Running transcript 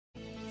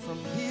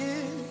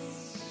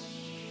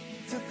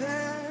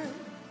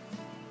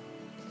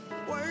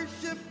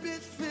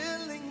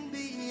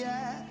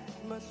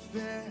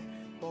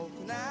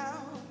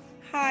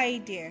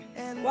Hi there.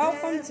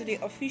 Welcome to the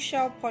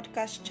official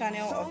podcast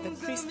channel of the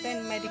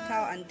Christian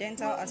Medical and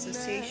Dental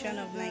Association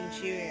of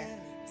Nigeria,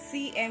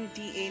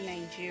 CMDA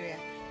Nigeria,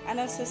 an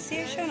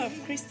association of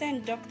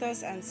Christian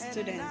doctors and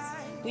students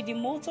with the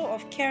motto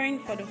of caring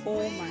for the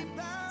whole man,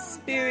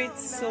 spirit,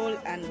 soul,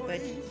 and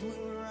body.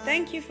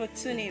 Thank you for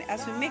tuning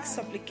as we make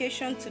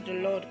supplication to the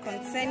Lord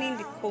concerning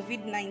the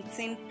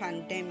COVID-19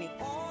 pandemic.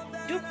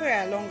 Do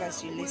pray along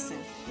as you listen.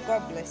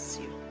 God bless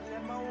you.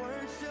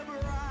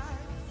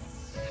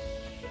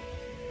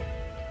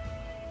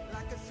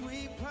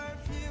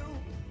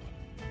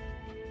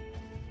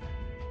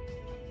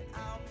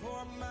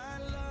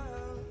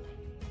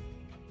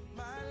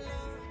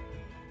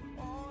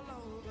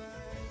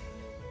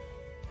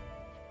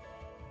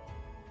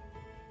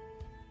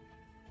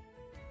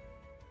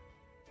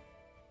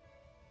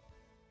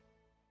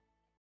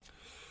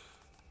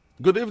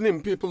 Good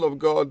evening, people of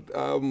God.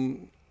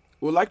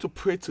 We'd like to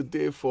pray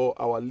today for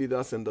our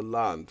leaders in the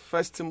land.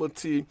 1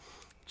 Timothy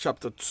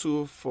chapter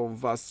 2 from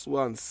verse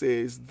 1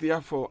 says,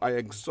 "Therefore I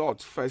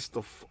exhort first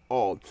of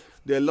all."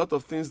 There are a lot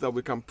of things that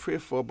we can pray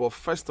for, but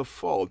first of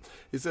all,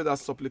 he said that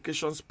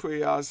supplications,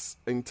 prayers,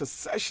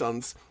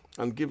 intercessions,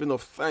 and giving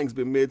of thanks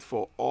be made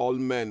for all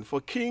men, for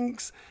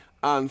kings,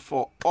 and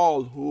for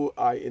all who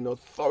are in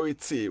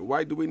authority.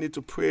 Why do we need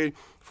to pray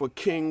for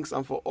kings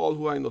and for all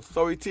who are in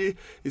authority?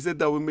 He said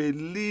that we may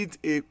lead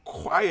a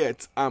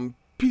quiet and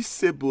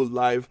peaceable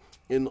life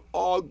in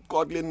all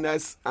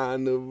godliness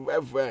and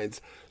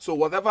reverence. So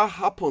whatever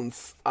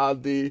happens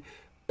in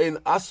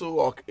Aso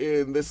Rock,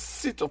 in the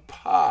seat of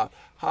power,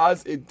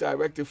 has a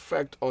direct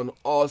effect on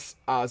us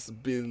as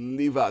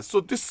believers.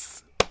 So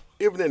this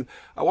evening,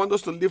 I want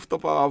us to lift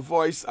up our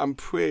voice and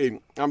pray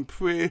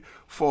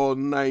for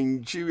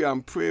Nigeria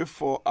and pray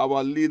for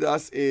our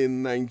leaders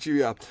in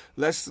Nigeria.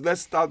 Let's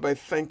start by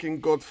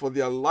thanking God for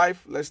their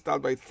life. Let's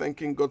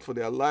thank God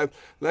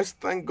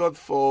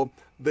for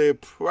the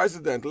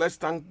president. Let's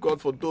thank God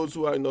for those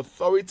who are in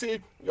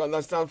authority. You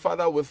understand,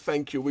 Father, we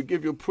thank you. We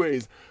give you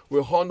praise. We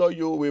honor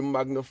you. We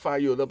magnify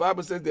you. The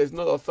Bible says there's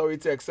no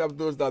authority except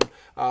those that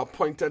are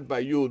appointed by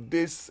you.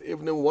 This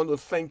evening, we want to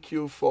thank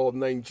you for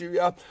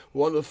Nigeria.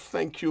 We want to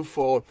thank you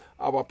for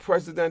our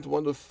president. We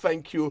want to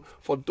thank you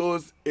for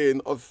those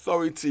in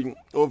authority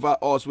over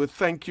us. We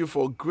thank you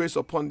for grace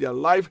upon their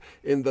life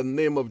in the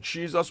name of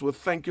Jesus. We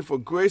thank you for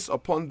grace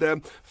upon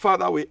them.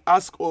 Father, we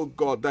ask, oh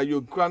God, that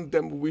you grant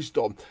them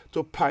wisdom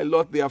to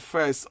pilot the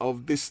affairs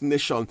of this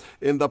nation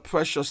in the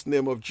precious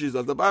name of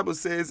Jesus. The Bible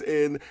says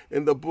in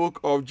the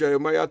book of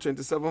Jeremiah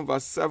 27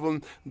 verse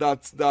 7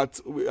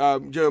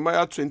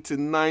 Jeremiah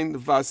 29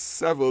 verse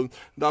 7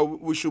 that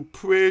we should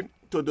pray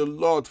to the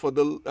Lord for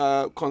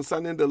the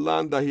concerning the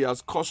land that he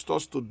has caused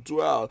us to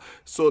dwell.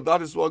 So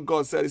that is what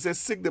God said. He says,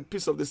 seek the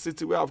peace of the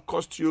city where I have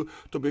caused you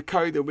to be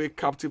carried away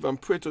captive, and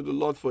pray to the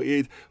Lord for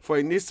it, for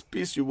in his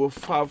peace you will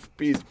have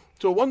peace.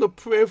 So I want to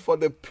pray for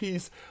the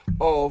peace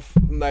of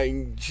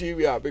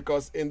Nigeria,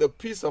 because in the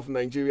peace of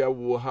Nigeria,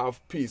 we will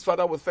have peace.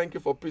 Father, we thank you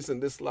for peace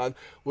in this land.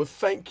 We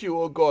thank you,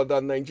 oh God,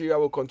 that Nigeria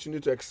will continue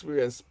to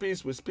experience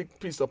peace. We speak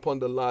peace upon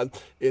the land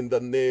in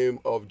the name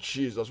of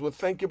Jesus. We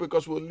thank you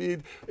because we'll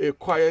lead a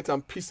quiet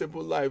and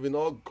peaceable life in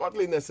all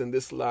godliness in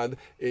this land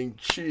in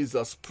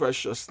Jesus'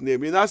 precious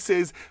name. And that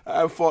says,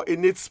 for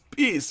in its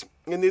peace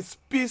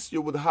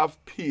you would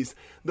have peace.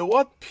 The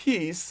word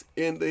peace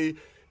in the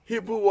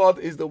Hebrew word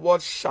is the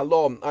word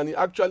shalom, and it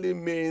actually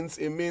means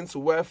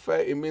welfare,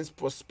 it means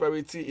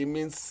prosperity, it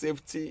means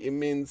safety, it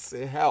means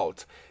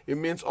health, it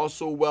means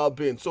also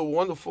well-being. So we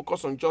want to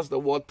focus on just the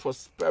word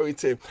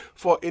prosperity.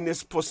 For in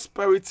his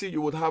prosperity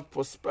you would have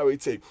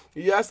prosperity.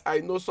 Yes, I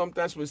know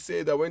sometimes we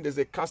say that when there's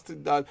a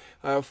casting down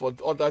for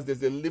others,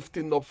 there's a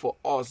lifting up for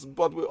us,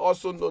 but we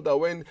also know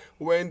that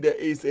when there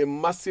is a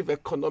massive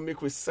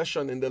economic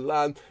recession in the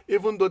land,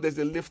 even though there's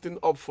a lifting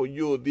up for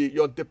you,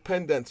 your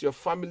dependents, your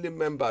family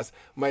members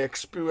might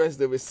experience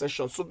the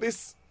recession. So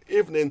this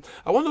evening,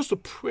 I want us to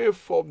pray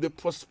for the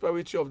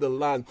prosperity of the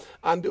land,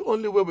 and the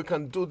only way we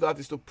can do that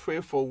is to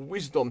pray for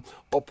wisdom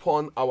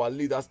upon our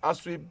leaders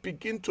as we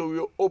begin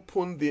to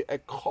reopen the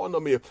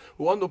economy.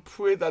 We want to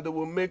pray that they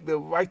will make the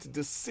right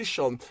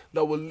decision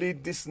that will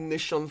lead this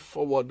nation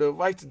forward. The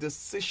right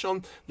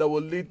decision that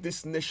will lead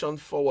this nation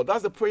forward.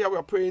 That's the prayer we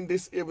are praying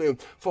this evening,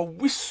 for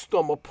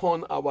wisdom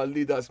upon our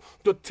leaders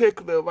to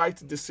take the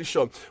right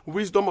decision.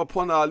 Wisdom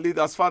upon our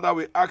leaders. Father,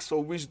 we ask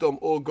for wisdom,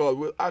 oh God.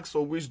 We ask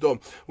for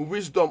wisdom,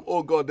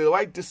 oh God, the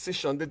right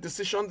decision, the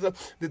decisions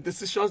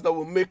that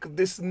will make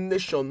this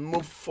nation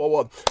move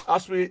forward.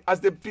 As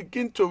they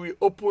begin to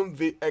reopen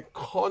the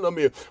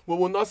economy, we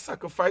will not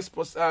sacrifice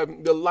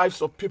the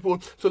lives of people.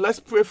 So let's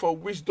pray for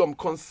wisdom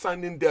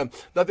concerning them,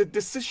 that the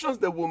decisions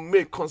they will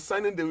make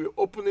concerning the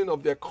reopening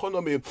of the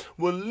economy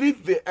will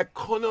lead the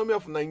economy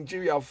of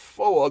Nigeria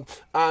forward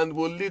and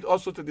will lead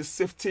also to the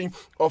safety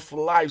of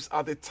lives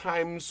at a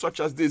time such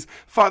as this.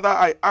 Father,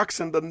 I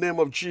ask in the name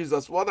of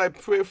Jesus, what I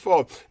pray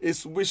for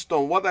is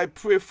wisdom. What what I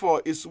pray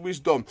for is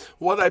wisdom.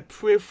 What I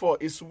pray for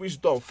is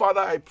wisdom.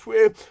 Father, I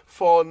pray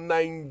for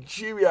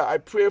Nigeria. I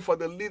pray for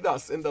the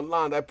leaders in the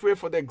land. I pray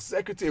for the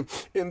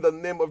executive in the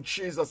name of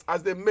Jesus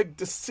as they make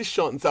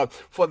decisions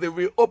for the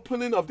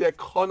reopening of the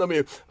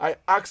economy. I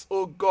ask,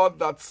 oh God,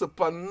 that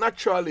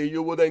supernaturally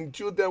you would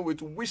endue them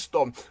with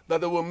wisdom, that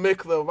they will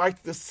make the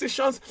right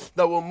decisions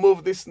that will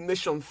move this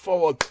nation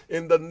forward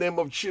in the name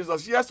of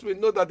Jesus. Yes, we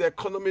know that the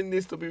economy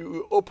needs to be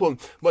reopened,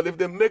 but if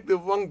they make the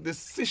wrong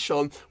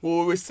decision, we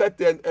will reset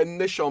the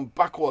nation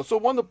backwards. So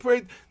I want to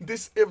pray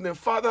this evening,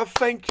 Father,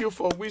 thank you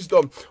for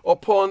wisdom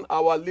upon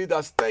our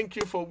leaders. Thank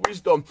you for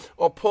wisdom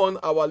upon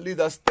our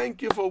leaders.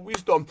 Thank you for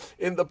wisdom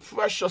in the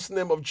precious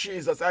name of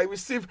Jesus. I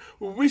receive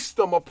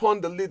wisdom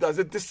upon the leaders.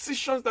 The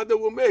decisions that they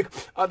will make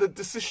are the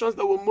decisions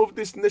that will move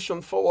this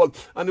nation forward,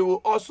 and it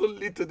will also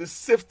lead to the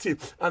safety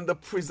and the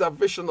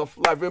preservation of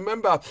life.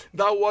 Remember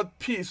that word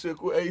peace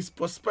is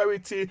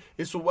prosperity,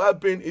 is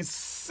well-being, is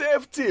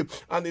safety,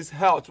 and is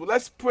health. Well,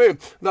 let's pray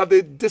that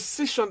the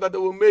decision that they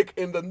will make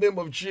in the name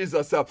of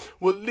Jesus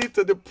will lead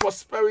to the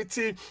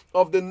prosperity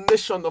of the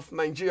nation of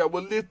Nigeria,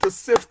 will lead to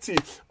safety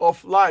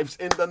of lives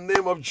in the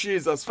name of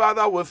Jesus.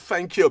 Father, we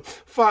thank you.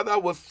 Father,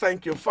 we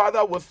thank you.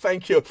 Father, we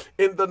thank you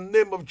in the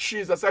name of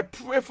Jesus. I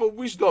pray for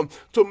wisdom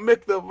to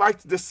make the right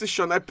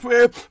decision. I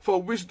pray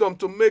for wisdom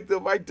to make the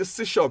right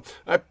decision.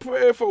 I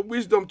pray for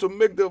wisdom to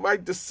make the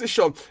right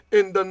decision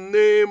in the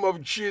name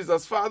of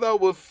Jesus. Father,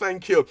 we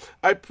thank you.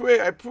 I pray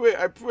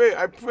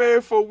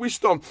for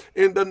wisdom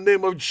in the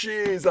name of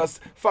Jesus.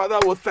 Father,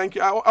 we thank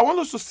you. I want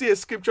us to see a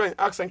scripture in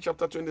Acts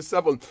chapter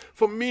 27.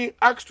 For me,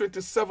 Acts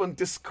 27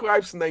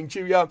 describes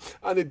Nigeria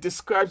and it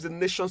describes the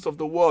nations of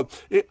the world.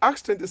 In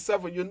Acts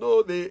 27, you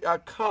know the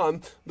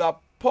account that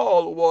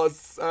Paul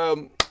was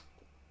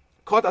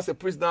caught as a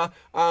prisoner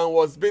and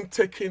was being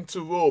taken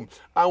to Rome.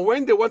 And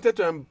when they wanted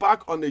to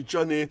embark on a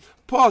journey,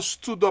 Paul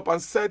stood up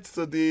and said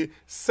to the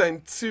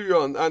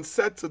centurion,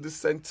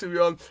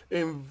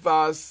 in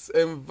verse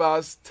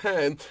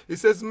 10, he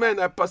says, "Men,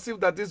 I perceive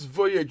that this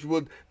voyage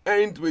would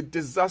end with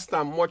disaster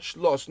and much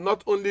loss,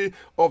 not only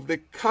of the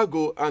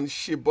cargo and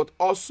ship, but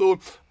also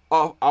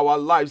of our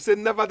lives." Say,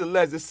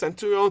 nevertheless, the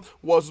centurion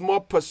was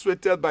more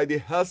persuaded by the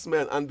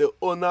herdsmen and the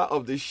owner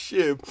of the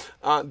ship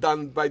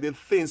than by the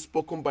things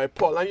spoken by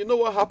Paul. And you know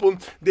what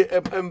happened? They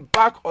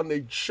embarked on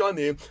a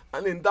journey,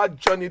 and in that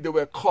journey, they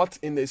were caught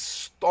in a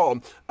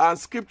storm. And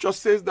scripture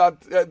says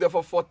that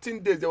for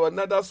 14 days, there were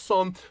neither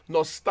sun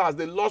nor stars.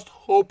 They lost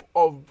hope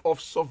of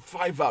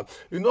survival.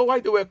 You know why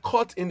they were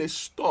caught in a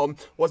storm?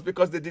 Was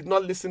because they did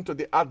not listen to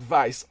the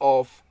advice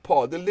of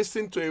Paul. They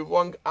listened to a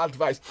wrong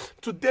advice.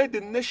 Today,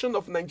 the nation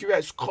of Nigeria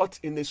is caught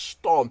in a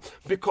storm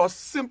because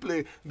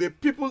simply the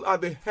people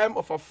at the helm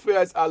of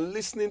affairs are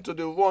listening to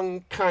the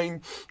wrong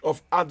kind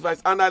of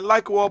advice. And I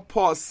like what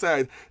Paul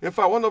said. In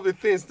fact, one of the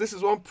things, this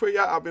is one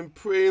prayer I've been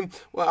praying.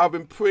 Well, I've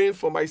been praying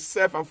for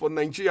myself and for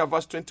Nigeria.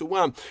 Verse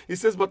 21. He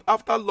says, "But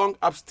after long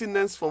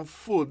abstinence from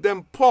food,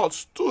 then Paul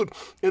stood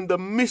in the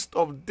midst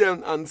of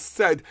them and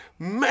said,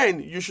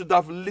 'Men, you should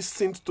have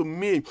listened to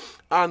me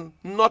and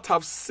not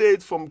have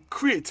sailed from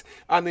Crete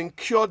and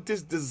incurred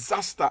this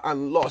disaster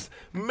and loss.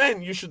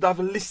 Men, you should have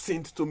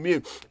listened to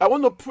me.'" I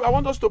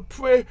want us to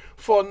pray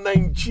for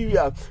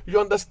Nigeria. You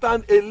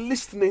understand? A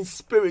listening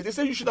spirit. They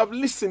say you should have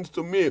listened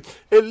to me.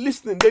 A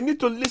listening. They need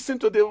to listen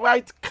to the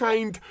right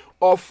kind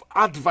of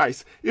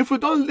advice. If we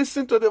don't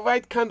listen to the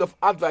right kind of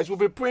advice, we'll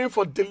be praying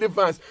for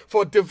deliverance,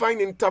 for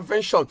divine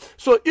intervention.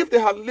 So if they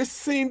had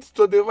listened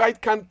to the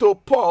right kind to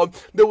Paul,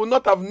 they would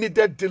not have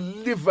needed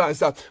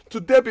deliverance.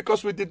 Today,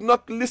 because we did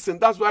not listen,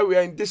 that's why we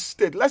are in this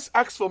state. Let's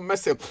ask for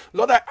mercy.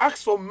 Lord, I ask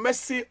for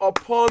mercy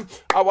upon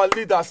our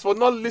leaders for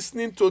not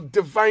listening to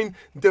divine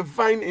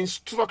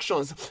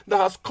instructions that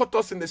has caught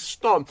us in the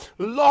storm.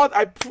 Lord,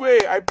 I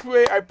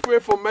pray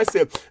for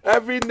mercy.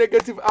 Every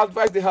negative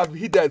advice they have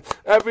heeded,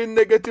 every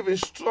negative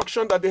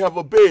instruction that they have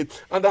obeyed,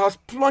 and that has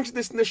plunged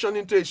this nation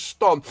into a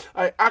storm,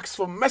 I ask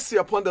for mercy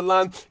upon the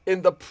land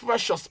in the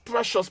precious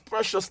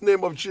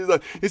name of Jesus.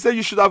 He said,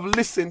 "You should have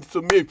listened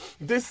to me."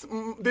 This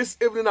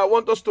evening, I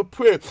want us to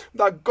pray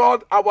that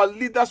God, our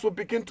leaders, will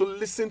begin to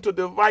listen to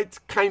the right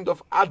kind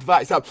of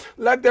advice.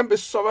 Let them be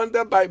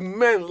surrounded by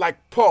men like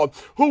Paul,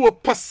 who will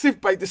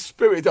perceive by the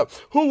Spirit,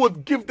 who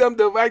would give them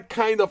the right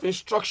kind of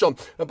instruction.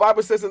 The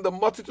Bible says, "In the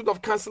multitude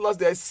of counselors,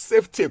 there is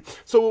safety."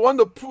 So we want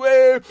to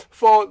pray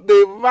for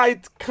the right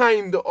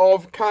kind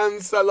of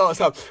counselors.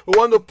 We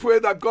want to pray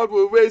that God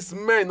will raise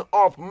men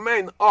up,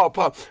 men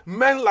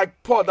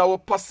like Paul that will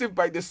perceive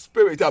by the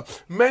Spirit,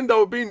 men that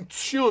will be in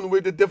tune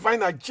with the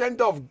divine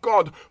agenda of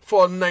God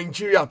for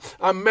Nigeria,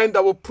 and men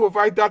that will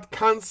provide that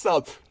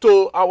counsel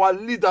to our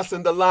leaders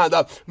in the land,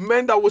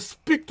 men that will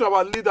speak to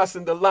our leaders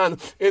in the land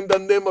in the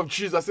name of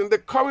Jesus. In the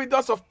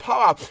corridors of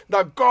power,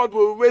 that God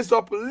will raise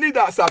up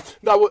leaders,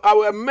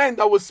 our men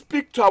that will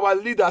speak to our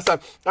leaders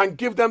and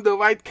give them the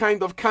right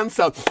kind of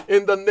counsel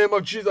in the name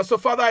of Jesus. So,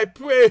 Father, I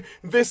pray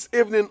this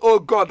evening, oh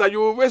God, that you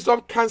will raise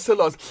up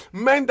counselors,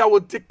 men that will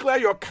declare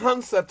your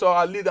counsel to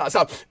our leaders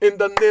in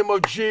the name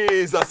of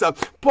Jesus.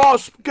 Paul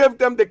gave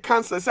them the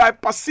counsel. Say, I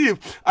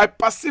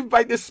perceive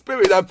by the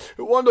Spirit.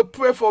 We want to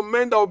pray for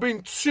men that will be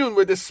in tune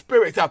with the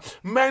Spirit,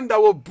 men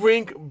that will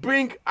bring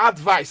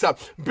advice,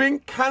 bring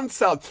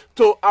counsel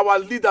to our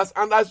leaders.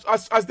 And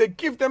as they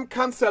give them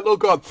counsel, oh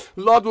God,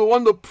 Lord, we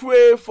want to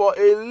pray for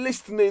a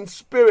listening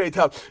spirit.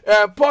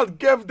 Paul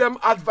gave them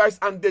advice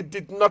and they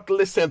did not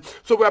listen.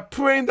 So we're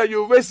praying that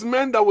you raise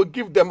men that will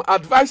give them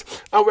advice,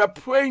 and we're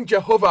praying,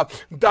 Jehovah,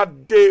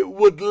 that they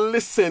would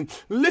listen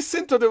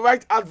to the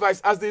right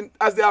advice as they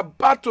are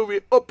about to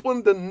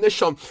reopen the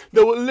nation.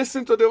 They will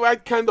listen to the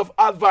right kind of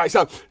advice.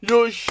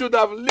 You should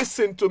have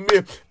listened to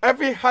me.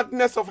 Every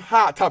hardness of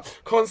heart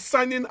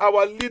concerning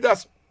our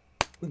leaders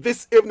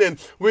this evening,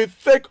 we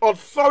take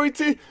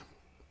authority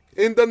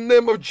in the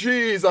name of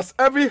Jesus.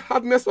 Every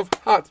hardness of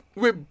heart,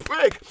 we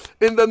break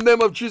in the name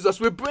of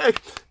Jesus. We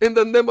break in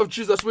the name of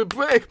Jesus. We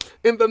break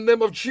in the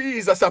name of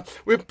Jesus.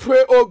 We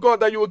pray, oh God,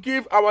 that you will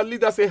give our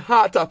leaders a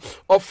heart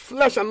of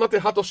flesh and not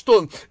a heart of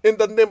stone in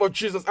the name of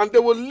Jesus. And they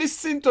will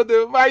listen to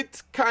the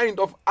right kind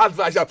of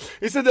advice.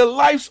 He said the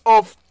lives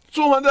of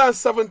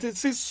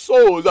 276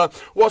 souls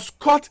was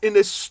caught in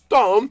a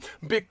storm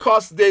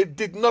because they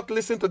did not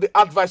listen to the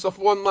advice of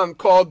one man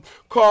called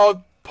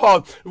Paul.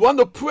 We want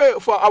to pray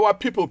for our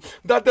people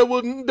that they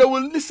will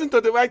listen to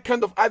the right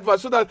kind of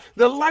advice so that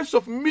the lives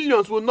of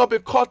millions will not be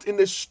caught in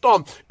a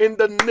storm in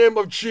the name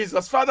of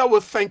Jesus. Father, we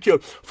thank you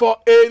for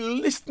a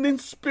listening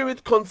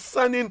spirit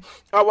concerning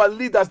our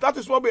leaders. That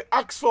is what we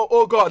ask for,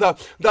 oh God,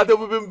 that there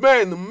will be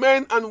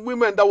men and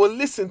women that will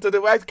listen to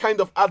the right kind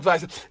of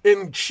advice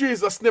in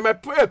Jesus' name. I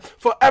pray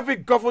for every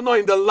governor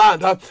in the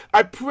land.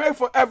 I pray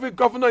for every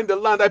governor in the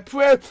land. I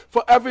pray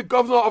for every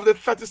governor of the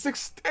 36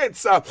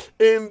 states of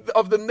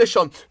the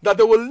nation, that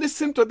they will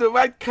listen to the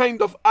right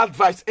kind of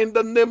advice in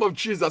the name of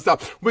Jesus.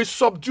 We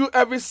subdue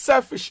every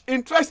selfish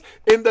interest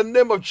in the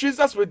name of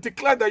Jesus. We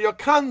declare that your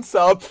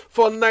counsel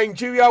for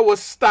Nigeria will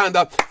stand.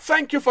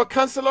 Thank you for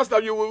counselors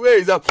that you will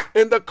raise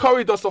in the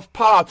corridors of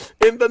power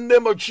in the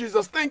name of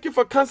Jesus. Thank you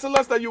for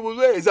counselors that you will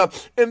raise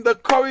in the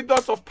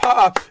corridors of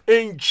power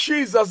in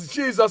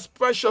Jesus'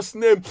 precious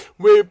name.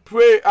 We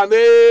pray and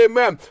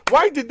amen.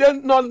 Why did they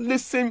not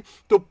listen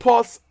to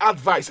Paul's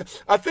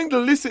advice? I think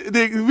the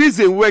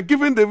reason we're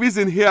given the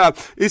reason here,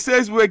 it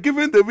says we're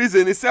given the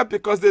reason. It said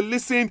because they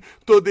listened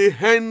to the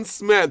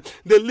henchman.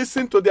 They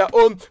listened to their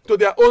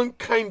own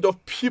kind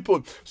of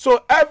people.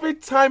 So every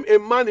time a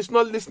man is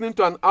not listening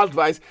to an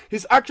advice,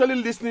 he's actually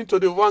listening to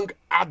the wrong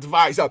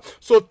advice.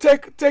 So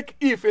take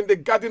Eve in the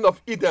Garden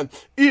of Eden.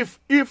 Eve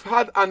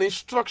had an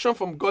instruction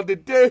from God: the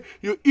day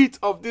you eat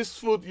of this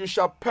fruit, you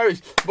shall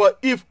perish. But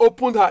Eve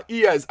opened her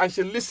ears and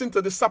she listened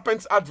to the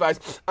serpent's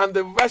advice, and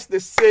the rest they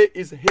say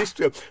is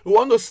history. We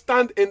want to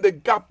stand in the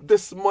gap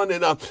this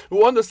morning. We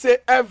want to say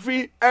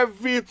every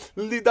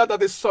leader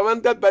that is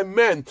surrounded by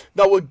men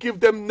that will give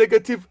them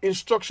negative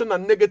instruction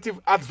and negative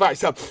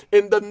advice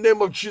in the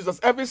name of Jesus.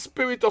 Every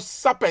spirit of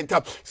serpent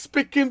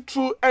speaking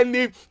through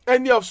any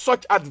of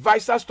such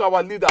advisors to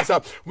our leaders,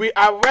 we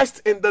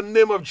arrest in the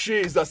name of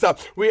Jesus.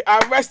 We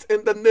arrest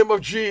in the name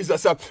of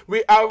Jesus.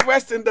 We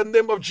arrest in the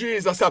name of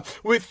Jesus.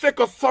 We take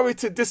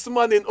authority this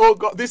morning, oh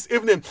God, this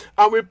evening,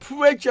 and we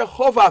pray,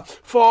 Jehovah,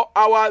 for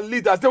our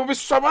leaders. They will be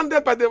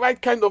surrounded by the right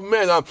kind of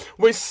men.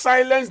 We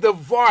silence the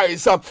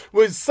voice.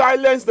 We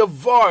silence the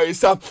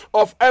voice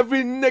of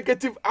every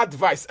negative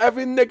advice,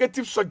 every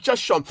negative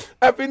suggestion,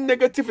 every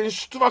negative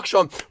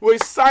instruction. We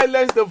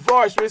silence the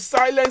voice. We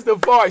silence the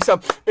voice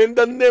in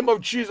the name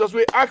of Jesus.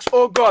 We ask,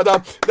 oh God,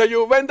 that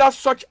you render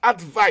such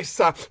advice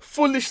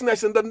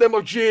foolishness in the name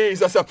of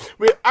Jesus.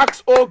 We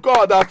ask, oh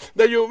God,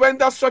 that you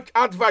render such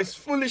advice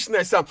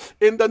foolishness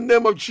in the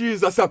name of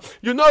Jesus.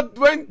 You know,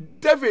 when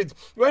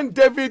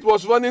David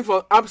was running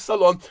from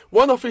Absalom,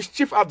 one of his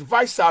chief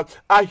advisors,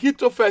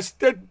 Ahithophel,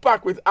 stayed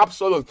back with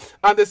Absalom,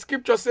 and the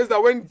scripture says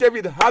that when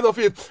David heard of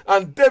it,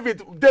 and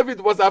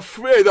David was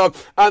afraid,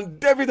 and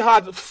David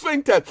had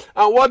fainted,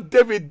 and what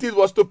David did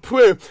was to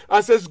pray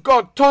and says,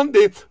 God, turn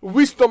the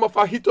wisdom of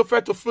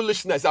Ahithophel to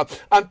foolishness.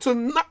 And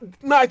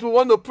tonight we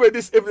want to pray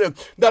this evening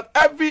that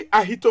every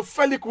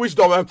Ahithophelic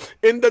wisdom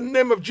in the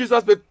name of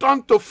Jesus be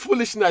turned to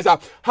foolishness.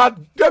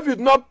 Had David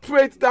not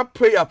prayed that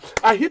prayer,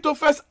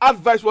 Ahithophel's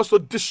advice was to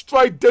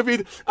destroy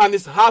David and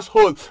his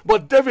household,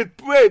 but David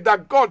prayed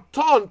that God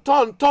turn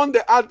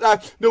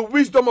the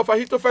wisdom of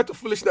Ahithophel to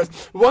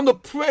foolishness. We want to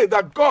pray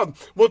that God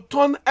will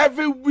turn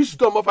every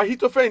wisdom of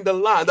Ahithophel in the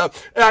land,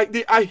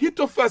 the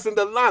Ahithophels in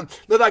the land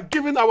that are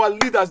giving our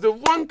leaders the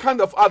wrong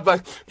kind of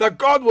advice, that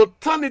God will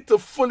turn it to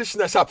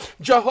foolishness.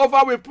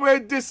 Jehovah, we pray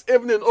this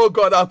evening, oh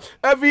God,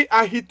 every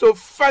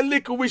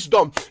Ahithophelic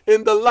wisdom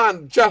in the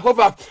land,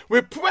 Jehovah,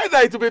 we pray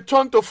that it will be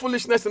turned to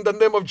foolishness in the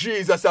name of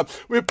Jesus.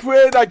 We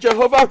pray that,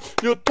 Jehovah,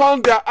 you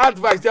turn their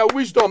advice, their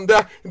wisdom,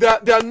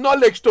 their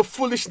knowledge to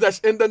foolishness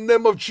in the name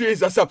name of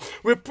Jesus.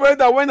 We pray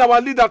that when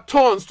our leader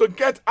turns to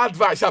get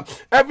advice,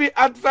 every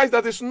advice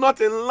that is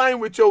not in line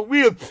with your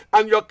will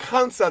and your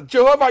counsel,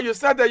 Jehovah, you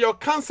said that your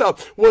counsel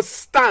will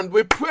stand.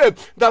 We pray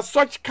that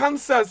such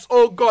counsels,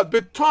 oh God,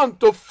 be turned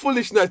to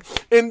foolishness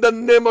in the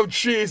name of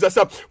Jesus.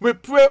 We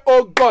pray,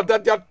 oh God,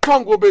 that their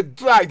tongue will be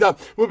dried,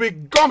 will be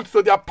gummed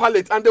to their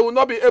palate, and they will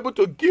not be able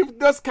to give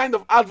this kind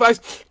of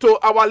advice to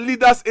our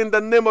leaders in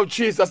the name of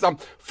Jesus.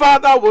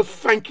 Father, we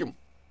thank you.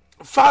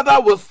 Father,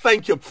 we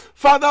thank you.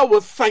 Father, we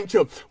thank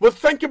you. We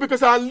thank you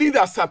because our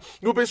leaders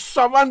will be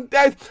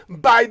surrounded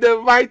by the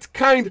right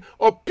kind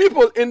of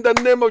people in the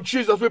name of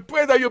Jesus. We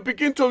pray that you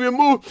begin to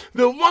remove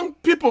the wrong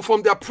people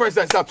from their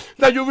presence,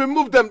 that you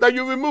remove them, that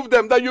you remove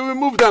them, that you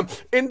remove them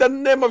in the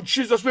name of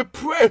Jesus. We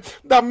pray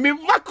that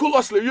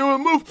miraculously you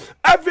remove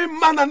every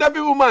man and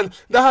every woman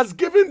that has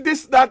given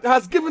this, that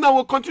has given and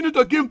will continue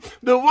to give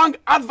the wrong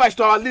advice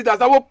to our leaders,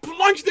 that will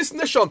plunge this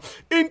nation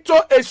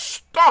into a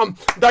storm,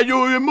 that you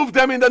will remove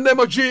them in the name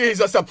of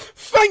Jesus.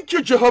 Thank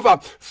you, Jehovah.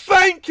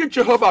 Thank you,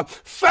 Jehovah.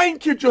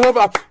 Thank you,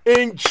 Jehovah.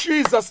 In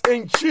Jesus'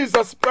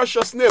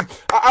 precious name.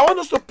 I want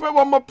us to pray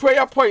one more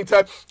prayer point,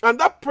 and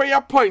that prayer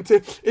point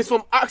is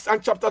from Acts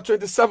and chapter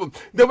 27.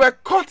 They were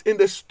caught in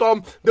the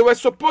storm. They were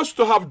supposed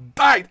to have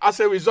died as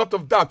a result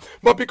of that,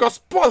 but because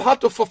Paul had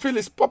to fulfill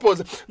his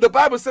purpose, the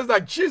Bible says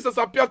that Jesus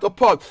appeared to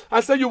Paul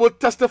and said, you will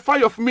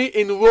testify of me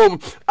in Rome.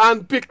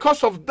 And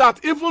because of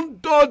that, even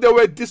though they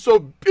were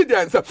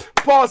disobedient,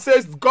 Paul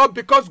says,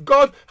 because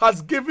God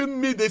has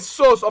given me the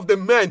souls of the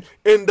men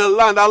in the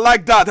land. I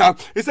like that.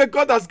 He said,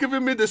 God has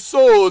given me the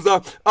souls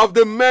of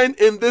the men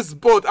in this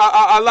boat.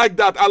 I like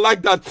that. I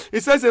like that. He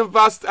says in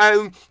verse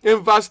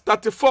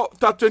 34,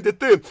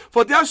 23,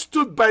 for there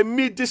stood by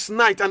me this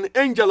night an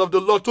angel of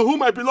the Lord, to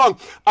whom I belong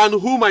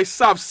and whom I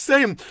serve,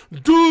 saying,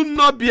 do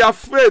not be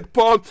afraid,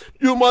 Paul.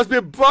 You must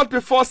be brought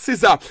before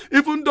Caesar.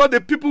 Even though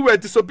the people were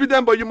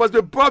disobedient, but you must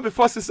be brought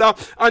before Caesar.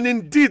 And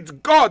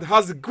indeed, God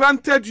has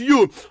granted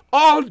you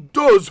all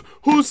those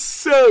who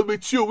sail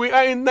with you. We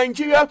are in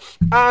Nigeria,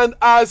 and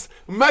as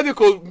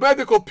medical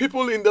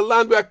people in the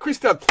land, we are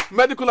Christian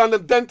Medical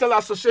and Dental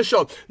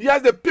Association.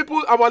 Yes, the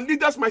people, our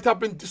leaders might have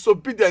been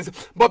disobedient,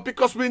 but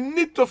because we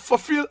need to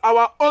fulfill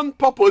our own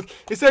purpose,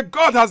 he said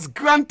God has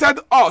granted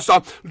us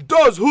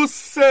those who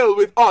sail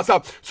with us.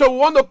 So we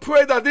want to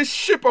pray that this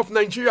ship of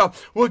Nigeria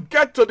will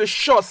get to the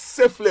shore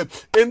safely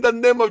in the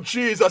name of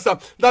Jesus.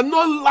 That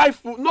no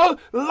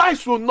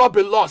lives will not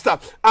be lost.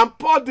 And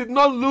Paul did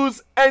not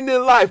lose any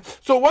life.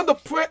 So we want to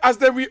pray as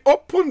they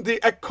reopen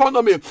the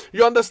economy.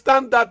 You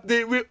understand that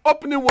the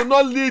reopening will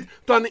not lead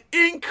to an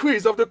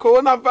increase of the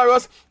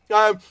coronavirus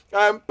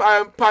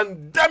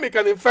pandemic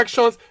and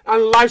infections,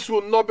 and lives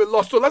will not be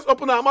lost. So let's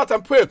open our mouth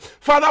and pray.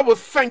 Father, we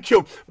thank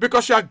you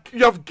because you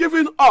have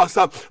given us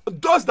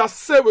those that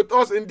sail with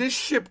us in this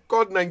ship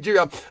called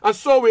Nigeria. And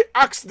so we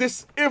ask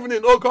this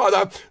evening, oh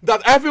God,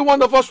 that every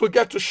one of us will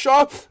get to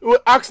shore. We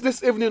ask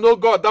this evening, oh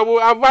God, that we'll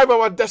arrive at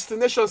our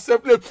destination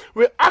safely.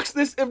 We ask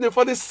this evening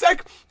for the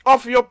sake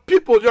of your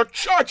people, your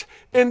church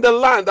in the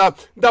land,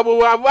 that we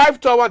will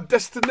arrive to our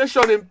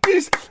destination in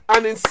peace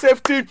and in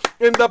safety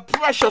in the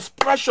precious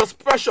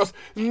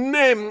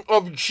name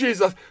of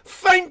Jesus.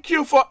 Thank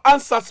you for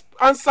answers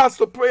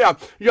to prayer.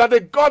 You are the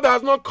God that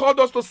has not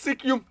called us to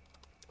seek you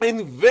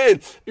in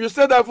vain. You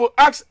said that if we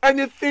ask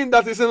anything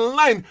that is in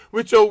line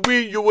with your will,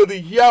 you will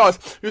hear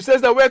us. You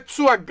said that where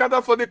two are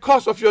gathered for the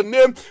cause of your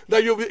name,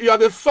 that you are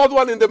the third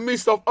one in the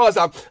midst of us.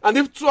 And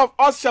if two of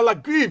us shall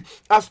agree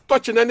as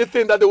touching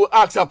anything that they will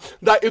ask,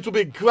 that it will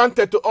be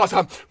granted to us.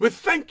 We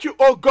thank you,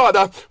 oh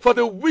God, for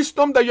the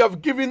wisdom that you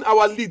have given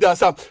our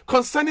leaders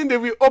concerning the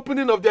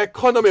reopening of the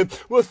economy.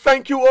 We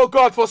thank you, oh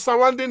God, for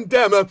surrounding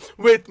them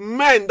with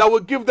men that will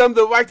give them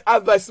the right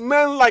advice.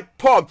 Men like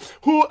Paul,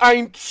 who are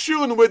in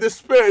tune with the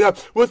Spirit.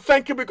 We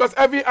thank you because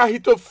every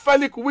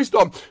Ahitophelic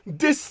wisdom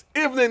this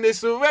evening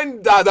is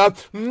rendered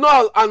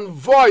null and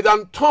void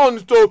and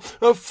turned to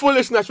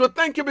foolishness. We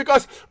thank you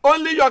because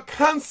only your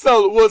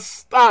counsel will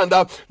stand.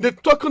 The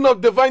token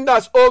of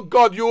divineness, oh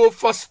God, you will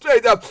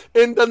frustrate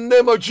in the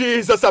name of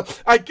Jesus.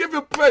 I give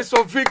you praise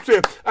for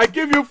victory. I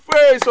give you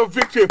praise for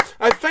victory.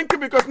 I thank you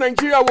because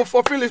Nigeria will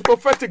fulfill its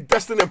prophetic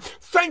destiny.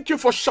 Thank you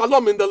for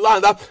shalom in the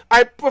land.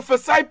 I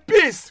prophesy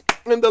peace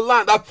in the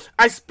land.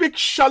 I speak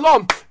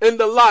shalom in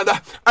the land.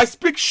 I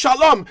speak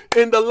shalom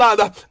in the land.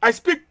 I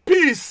speak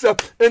peace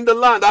in the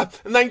land.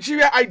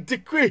 Nigeria, I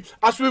decree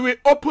as we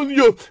reopen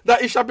you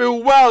that it shall be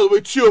well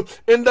with you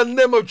in the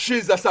name of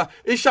Jesus.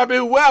 It shall be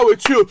well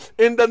with you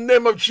in the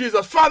name of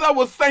Jesus. Father,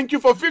 we thank you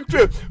for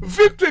victory.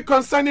 Victory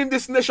concerning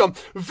this nation.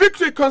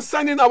 Victory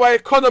concerning our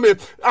economy.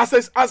 As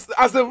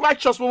the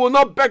righteous, we will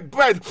not beg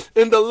bread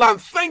in the land.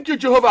 Thank you,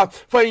 Jehovah,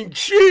 for in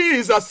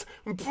Jesus'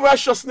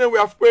 precious name we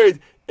have prayed.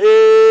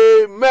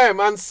 Amen.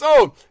 And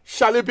so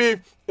shall it be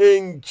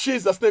in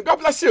Jesus' name. God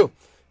bless you.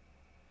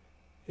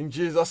 In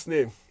Jesus'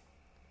 name.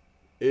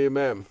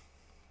 Amen.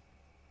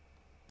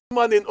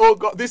 morning, oh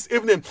God, this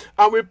evening,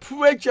 and we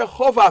pray,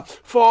 Jehovah,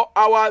 for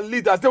our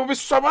leaders. They will be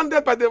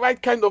surrounded by the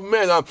right kind of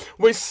men.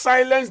 We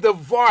silence the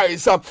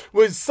voice.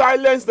 We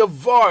silence the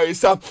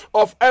voice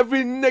of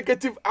every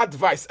negative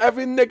advice,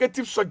 every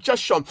negative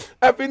suggestion,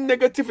 every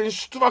negative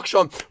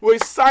instruction. We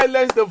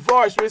silence the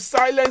voice. We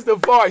silence the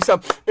voice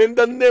in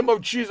the name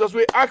of Jesus.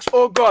 We ask,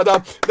 oh God,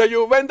 that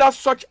you render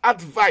such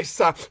advice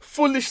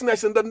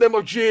foolishness in the name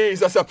of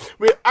Jesus.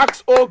 We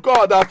ask, oh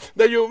God,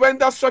 that you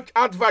render such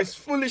advice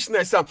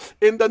foolishness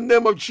in the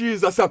name of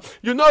Jesus.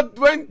 You know,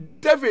 when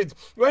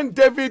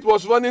David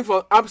was running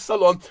for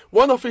Absalom,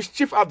 one of his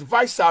chief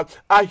advisors,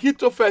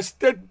 Ahithophel,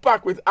 stayed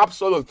back with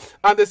Absalom.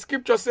 And the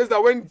scripture says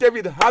that when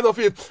David heard of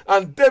it,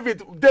 and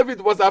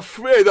David was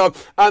afraid,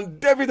 and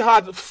David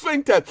had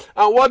fainted,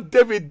 and what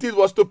David did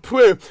was to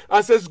pray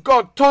and says,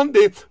 God, turn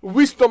the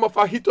wisdom of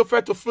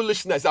Ahithophel to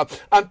foolishness.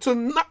 And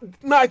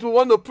tonight we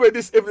want to pray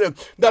this evening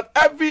that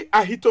every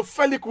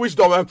Ahithophelic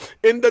wisdom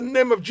in the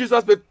name of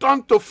Jesus be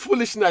turned to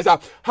foolishness.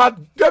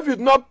 Had David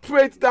not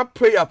prayed that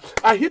prayer,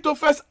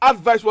 Ahithophel's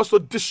advice was to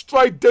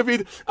destroy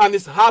David and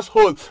his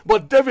household.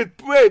 But David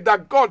prayed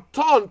that God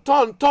turn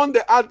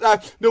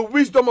the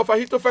wisdom of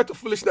Ahithophel to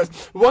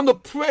foolishness. We want to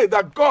pray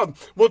that God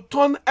will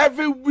turn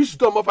every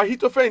wisdom of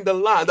Ahithophel in the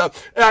land,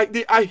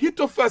 the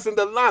Ahithophels in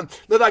the land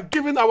that are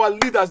giving our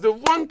leaders the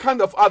wrong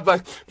kind of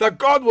advice, that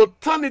God will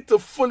turn it to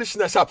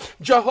foolishness.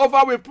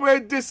 Jehovah, we pray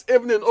this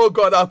evening, oh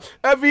God,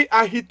 every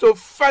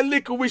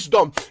Ahithophelic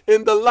wisdom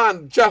in the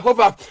land,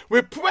 Jehovah,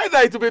 we pray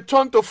that it will be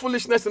turned to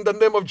foolishness in the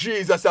name of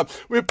Jesus.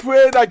 We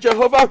pray that,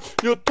 Jehovah,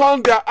 you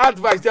turn their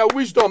advice, their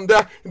wisdom,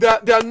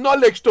 their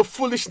knowledge to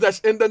foolishness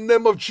in the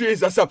name of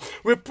Jesus.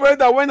 We pray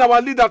that when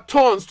our leader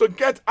turns to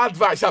get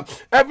advice,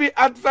 every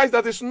advice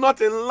that is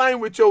not in line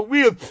with your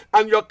will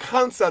and your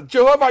counsel,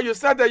 Jehovah, you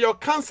said that your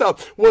counsel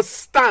will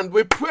stand.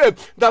 We pray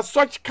that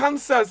such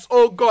counsels,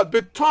 oh God,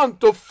 be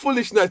turned to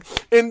foolishness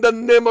in the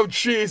name of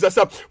Jesus.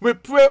 We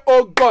pray,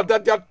 oh God,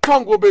 that their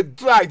tongue will be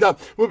dried,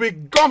 will be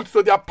gummed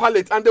to their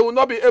palate, and they will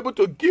not be able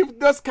to give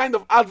this kind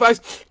of advice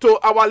to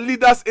our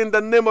leaders in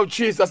the name of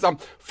Jesus.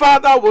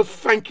 Father, we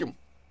thank you.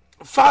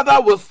 Father,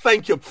 we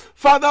thank you.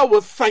 Father,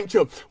 we thank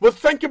you. We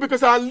thank you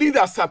because our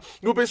leaders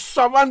will be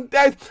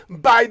surrounded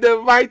by the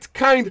right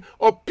kind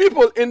of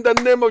people in the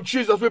name of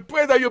Jesus. We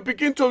pray that you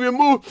begin to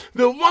remove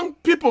the wrong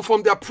people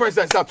from their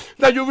presence,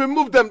 that you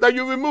remove them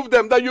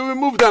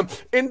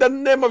in the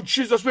name of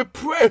Jesus. We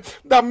pray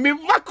that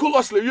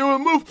miraculously you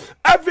remove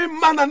every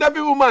man and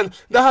every woman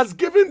that has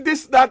given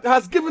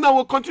and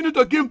will continue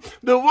to give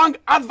the wrong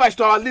advice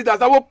to our leaders,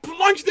 that will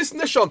plunge this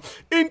nation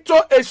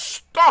into a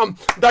storm,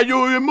 that you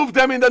will remove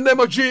them in the name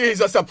of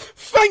Jesus.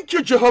 Thank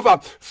you, Jehovah.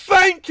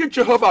 Thank you,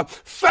 Jehovah.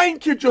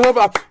 Thank you,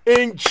 Jehovah.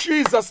 In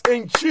Jesus'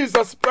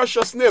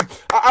 precious name.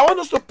 I want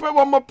us to pray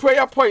one more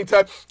prayer point,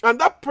 and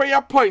that prayer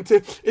point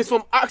is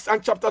from Acts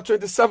and chapter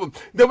 27.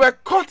 They were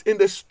caught in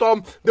the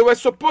storm. They were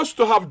supposed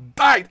to have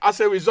died as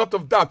a result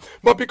of that,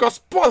 but because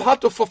Paul had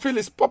to fulfill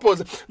his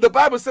purpose, the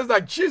Bible says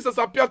that Jesus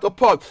appeared to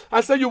Paul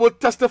and said, you will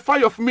testify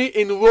of me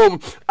in Rome.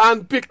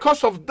 And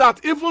because of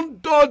that, even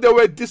though they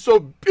were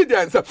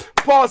disobedient,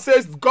 Paul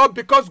says,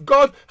 because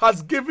God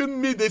has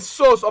given me the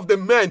souls of the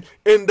men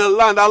in the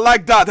land. I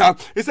like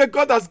that. He said,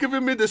 God has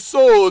given me the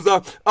souls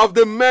of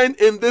the men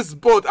in this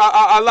boat.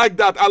 I like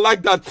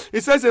that. He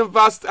says in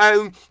verse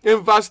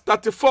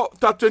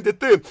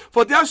 23,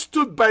 for there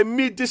stood by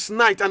me this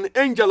night an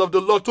angel of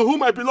the Lord, to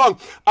whom I belong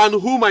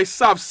and whom I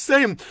serve,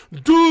 saying,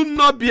 do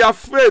not be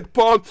afraid,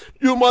 Paul.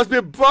 You must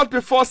be brought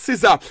before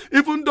Caesar.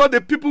 Even though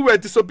the people were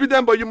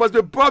disobedient, but you must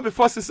be brought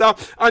before Caesar.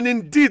 And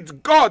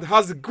indeed, God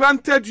has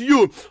granted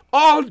you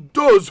all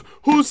those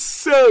who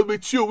sail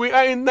with you. We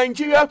are in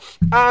Nigeria,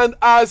 and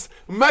as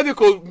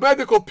medical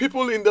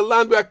people in the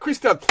land, we are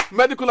Christian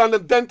Medical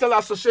and Dental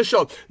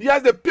Association.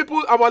 Yes, the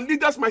people, our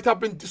leaders might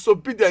have been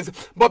disobedient,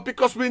 but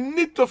because we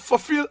need to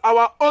fulfill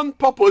our own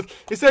purpose,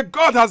 he said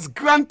God has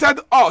granted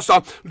us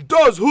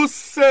those who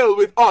sail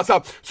with us.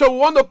 So we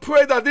want to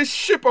pray that this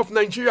ship of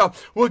Nigeria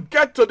will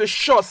get to the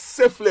shore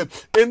safely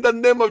in the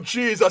name of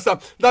Jesus.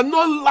 That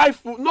no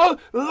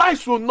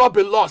lives will not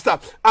be lost.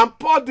 And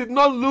Paul did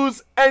not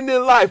lose any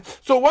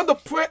life. So we want to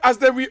pray as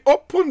they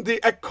reopen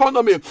the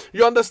economy.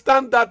 You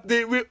understand that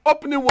the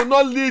reopening will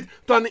not lead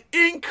to an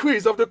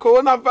increase of the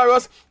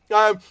coronavirus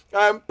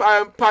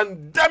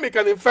pandemic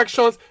and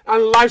infections,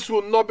 and lives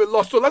will not be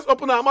lost. So let's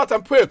open our mouth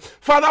and pray.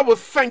 Father, we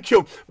thank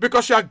you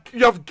because you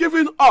have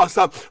given us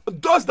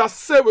those that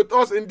sail with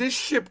us in this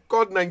ship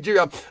called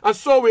Nigeria. And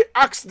so we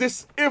ask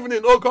this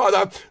evening, oh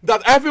God,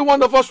 that every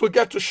one of us will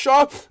get to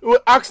shore. We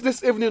ask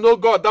this evening, oh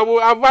God, that we'll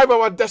arrive at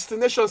our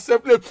destination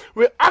safely.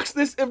 We ask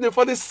this evening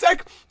for the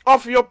sake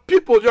of your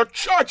people, your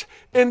church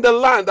in the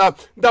land,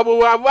 that we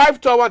will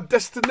arrive to our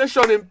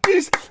destination in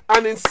peace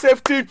and in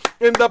safety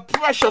in the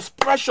precious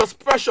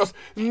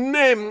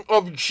name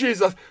of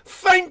Jesus.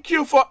 Thank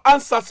you for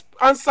answers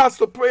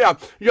to prayer.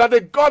 You are the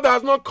God that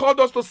has not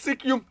called us to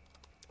seek you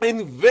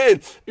in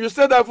vain. You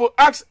said that if we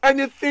ask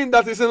anything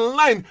that is in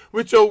line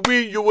with your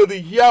will, you will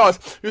hear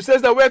us. You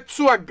said that where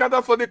two are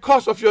gathered for the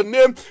cause of your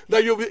name,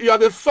 that you are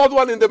the third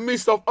one in the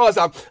midst of us.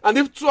 And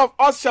if two of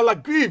us shall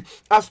agree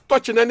as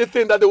touching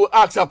anything that they will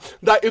ask,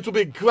 that it will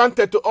be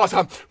granted to us.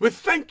 We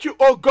thank you,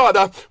 oh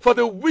God, for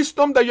the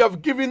wisdom that you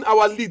have given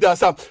our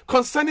leaders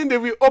concerning the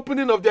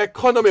reopening of the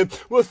economy.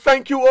 We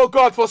thank you, oh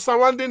God, for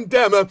surrounding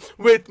them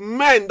with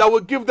men that will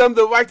give them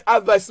the right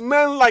advice.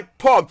 Men like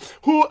Paul,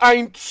 who are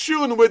in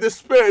tune with the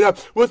Spirit.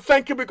 We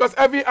thank you because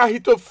every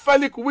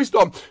Ahitophelic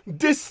wisdom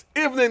this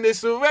evening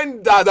is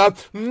rendered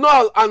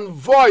null and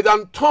void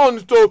and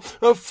turned to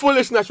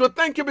foolishness. We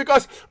thank you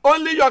because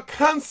only your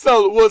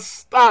counsel will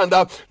stand.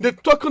 The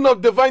token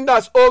of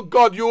diviners, oh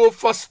God, you will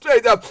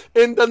frustrate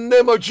in the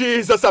name of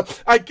Jesus.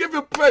 I give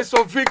you praise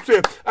for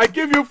victory. I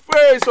give you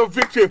praise for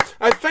victory.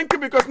 I thank you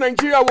because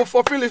Nigeria will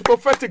fulfill its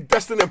prophetic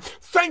destiny.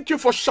 Thank you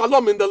for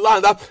shalom in the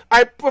land.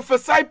 I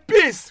prophesy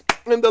peace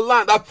in the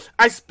land.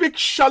 I speak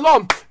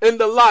shalom in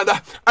the land.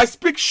 I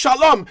speak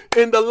shalom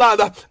in the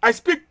land. I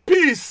speak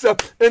peace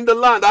in the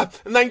land.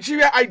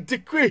 Nigeria, I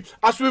decree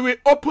as we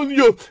reopen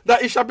you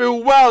that it shall be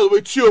well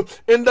with you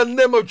in the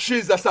name of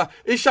Jesus.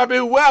 It shall be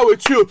well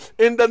with you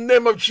in the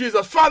name of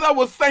Jesus. Father,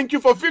 we thank you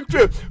for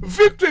victory.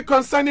 Victory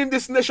concerning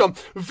this nation.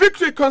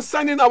 Victory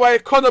concerning our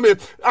economy.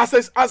 As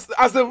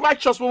the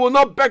righteous, we will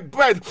not beg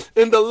bread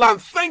in the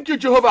land. Thank you,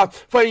 Jehovah,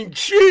 for in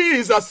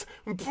Jesus'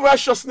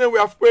 precious name we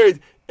have prayed.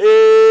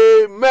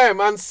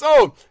 Amen. And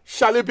so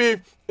shall it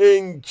be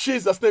in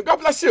Jesus' name. God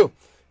bless you.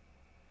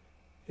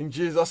 In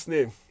Jesus'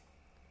 name.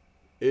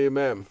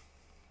 Amen.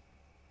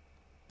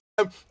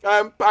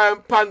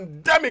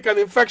 Pandemic and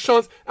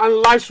infections and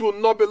lives will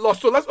not be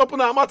lost. So let's open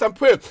our mouth and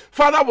pray.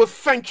 Father, we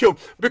thank you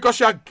because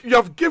you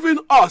have given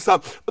us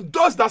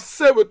those that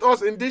sail with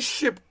us in this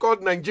ship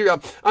called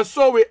Nigeria. And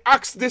so we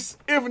ask this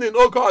evening,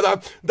 oh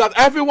God, that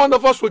every one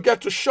of us will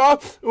get to shore.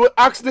 We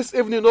ask this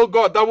evening, oh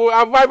God, that we'll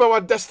arrive at our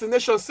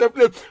destination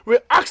safely. We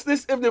ask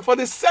this evening for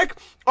the sake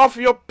of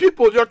your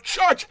people, your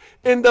church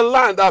in the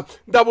land,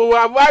 that we will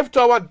arrive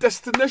to our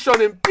destination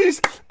in peace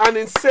and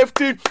in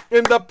safety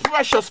in the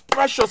precious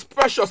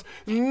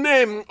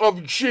name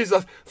of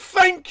Jesus.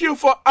 Thank you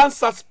for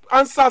answers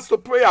to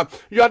prayer.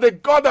 You are the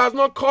God that has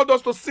not called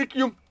us to seek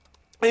you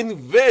in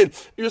vain.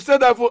 You said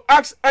that if we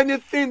ask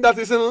anything that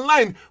is in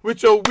line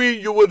with your will,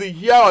 you will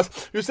hear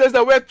us. You said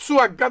that where two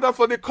are gathered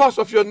for the cause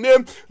of your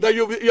name, that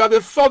you are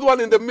the third one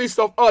in the midst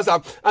of us.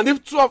 And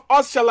if two of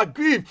us shall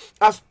agree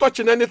as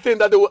touching anything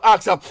that they will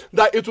ask,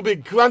 that it will be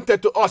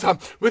granted to us.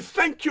 We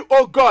thank you,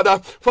 oh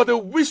God, for the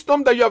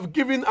wisdom that you have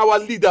given our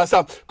leaders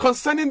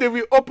concerning the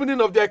reopening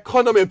of the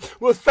economy.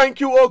 We thank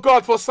you, oh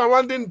God, for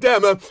surrounding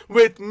them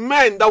with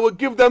men that will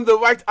give them the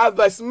right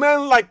advice.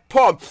 Men like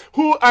Paul,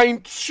 who are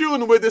in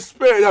tune with the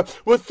Spirit.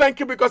 We thank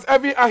you because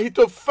every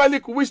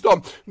Ahitophelic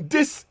wisdom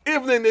this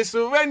evening is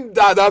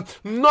rendered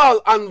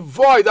null and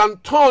void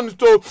and turned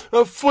to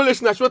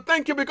foolishness. We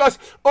thank you because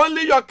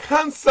only your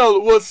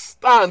counsel will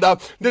stand.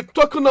 The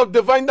token of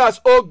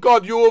diviners, oh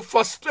God, you will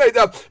frustrate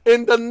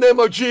in the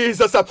name of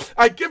Jesus.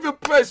 I give you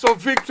praise for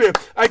victory.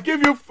 I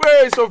give you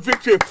praise for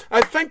victory.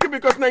 I thank you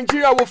because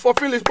Nigeria will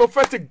fulfill its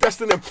prophetic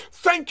destiny.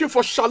 Thank you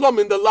for shalom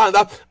in the land.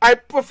 I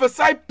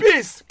prophesy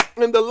peace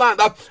in the land.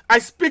 I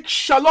speak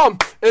shalom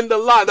in the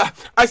land.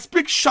 I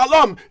speak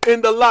shalom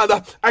in the land.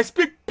 I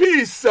speak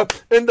peace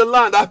in the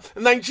land.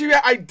 Nigeria,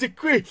 I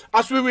decree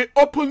as we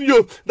reopen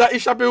you that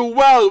it shall be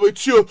well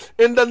with you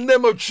in the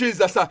name of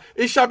Jesus.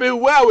 It shall be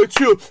well with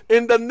you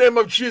in the name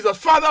of Jesus.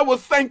 Father, we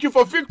thank you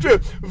for victory.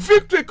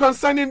 Victory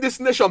concerning this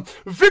nation.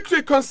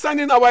 Victory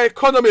concerning our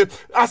economy.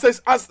 As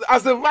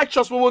the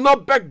righteous, we will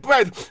not beg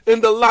bread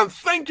in the land.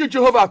 Thank you,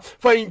 Jehovah,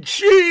 for in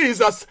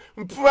Jesus'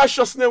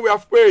 precious name we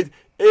have prayed.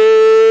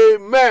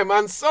 Amen.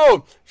 And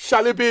so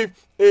shall it be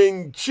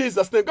in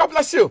Jesus' name. God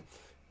bless you.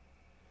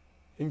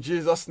 In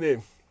Jesus'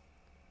 name.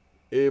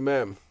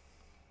 Amen.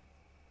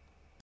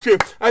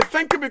 I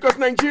thank you because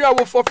Nigeria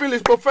will fulfill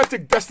its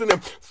prophetic destiny.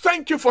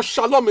 Thank you for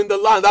shalom in the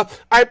land.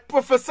 I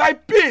prophesy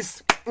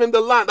peace in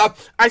the land.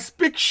 I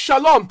speak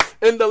shalom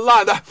in the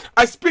land.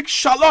 I speak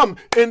shalom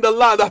in the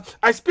land.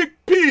 I speak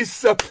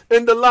peace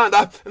in the land.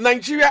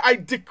 Nigeria, I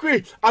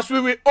decree as we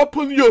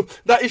reopen you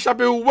that it shall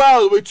be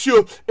well with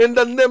you in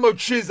the name of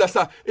Jesus.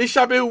 It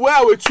shall be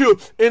well with you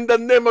in the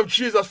name of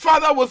Jesus.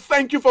 Father, we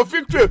thank you for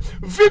victory.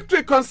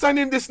 Victory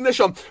concerning this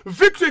nation.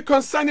 Victory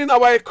concerning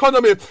our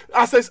economy.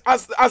 As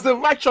the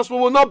righteous, we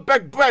will not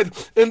beg bread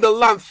in the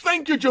land.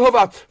 Thank you,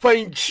 Jehovah, for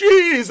in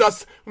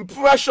Jesus'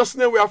 precious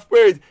name we have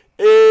prayed.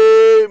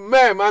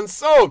 Amen. And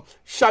so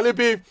shall it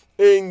be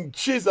in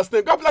Jesus'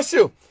 name. God bless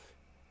you.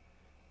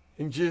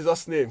 In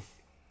Jesus' name.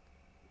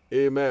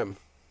 Amen.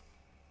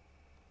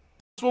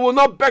 We will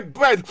not beg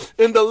bread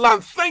in the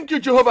land. Thank you,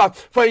 Jehovah,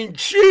 for in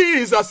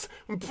Jesus'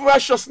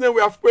 precious name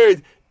we have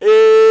prayed.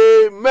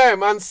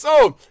 Amen. And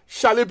so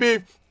shall it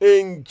be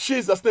in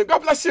Jesus' name. God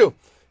bless you.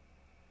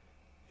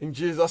 In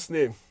Jesus'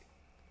 name.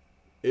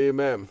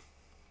 Amen.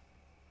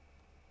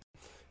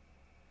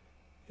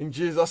 In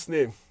Jesus'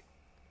 name.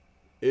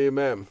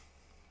 Amen.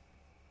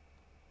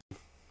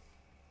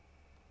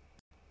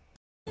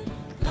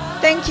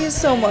 Thank you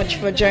so much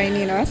for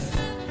joining us.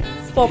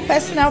 For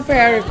personal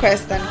prayer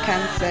requests and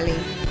counseling,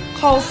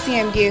 call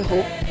CMDA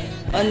Hope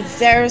on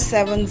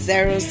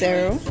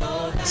 0700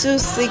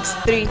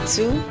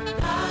 2632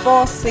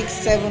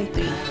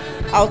 4673.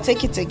 I'll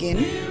take it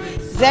again.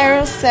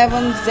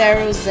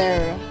 0700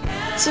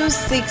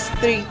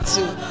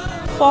 2632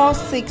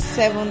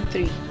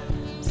 4673.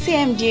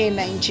 CMDA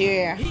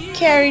Nigeria,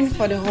 caring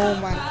for the whole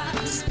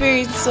man,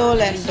 spirit, soul,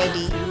 and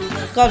body.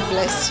 God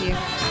bless you.